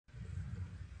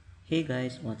Hey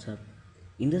guys, what's up?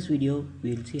 In this video,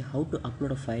 we will see how to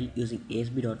upload a file using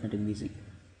ASP.NET MVC.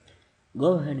 Go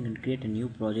ahead and create a new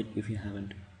project if you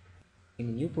haven't. In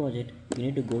the new project, you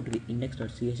need to go to the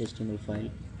index.cshtml file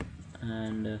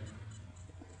and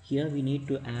here we need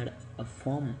to add a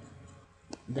form,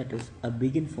 that is a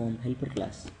begin form helper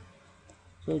class.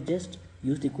 So just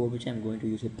use the code which I am going to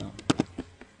use it now.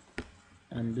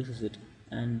 And this is it.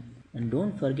 And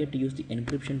don't forget to use the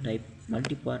encryption type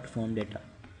multi-part form data.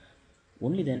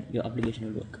 Only then your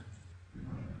application will work.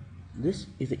 This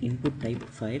is the input type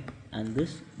file and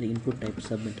this the input type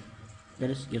submit.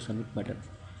 That is your submit button.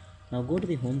 Now go to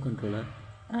the home controller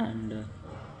and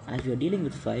as we are dealing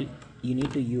with file, you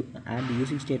need to add the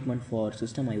using statement for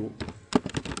system IO.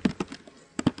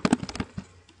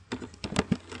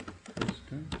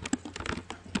 System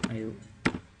IO.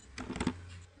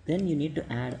 Then you need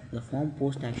to add the form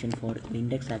post action for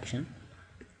index action,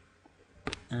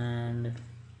 and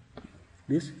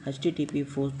this HTTP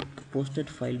posted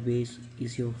file base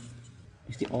is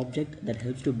the object that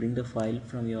helps to bring the file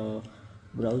from your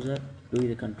browser to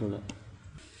the controller.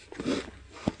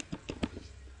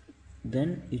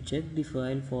 Then you check the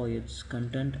file for its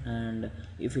content, and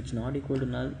if it's not equal to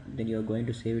null, then you are going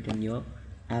to save it in your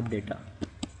app data.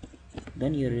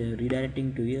 Then you are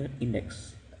redirecting to your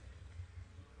index.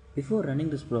 Before running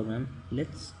this program,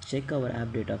 let's check our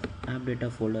app data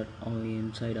folder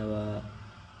inside our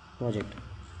project.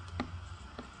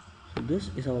 So this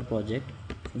is our project.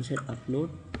 Inside upload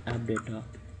app data,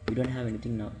 we don't have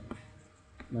anything now.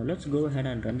 Now let's go ahead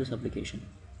and run this application.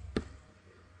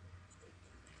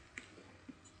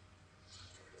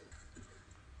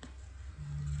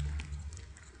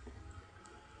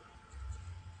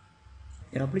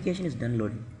 Your application is done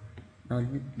loading. Now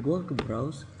go to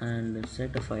browse and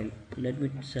select a file. Let me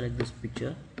select this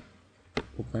picture,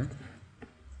 open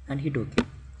and hit OK.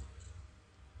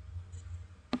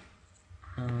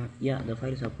 Yeah, the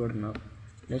file is uploaded now.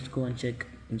 Let's go and check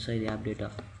inside the app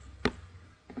data.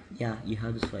 Yeah, you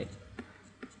have this file.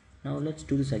 Now let's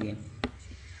do this again.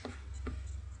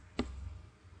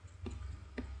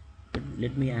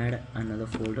 Let me add another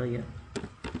folder here,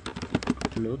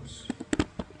 uploads,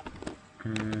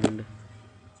 and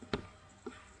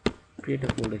create a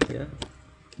folder here,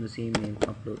 the same name,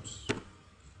 uploads.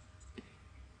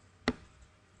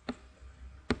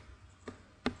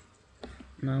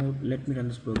 Now let me run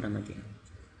this program again.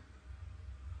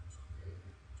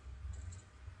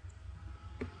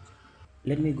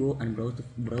 Let me go and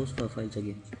browse for files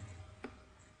again,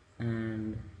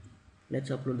 and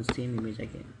let's upload the same image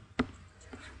again.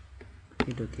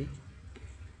 Hit OK,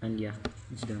 and yeah,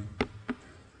 it's done.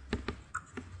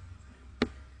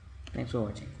 Thanks for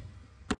watching.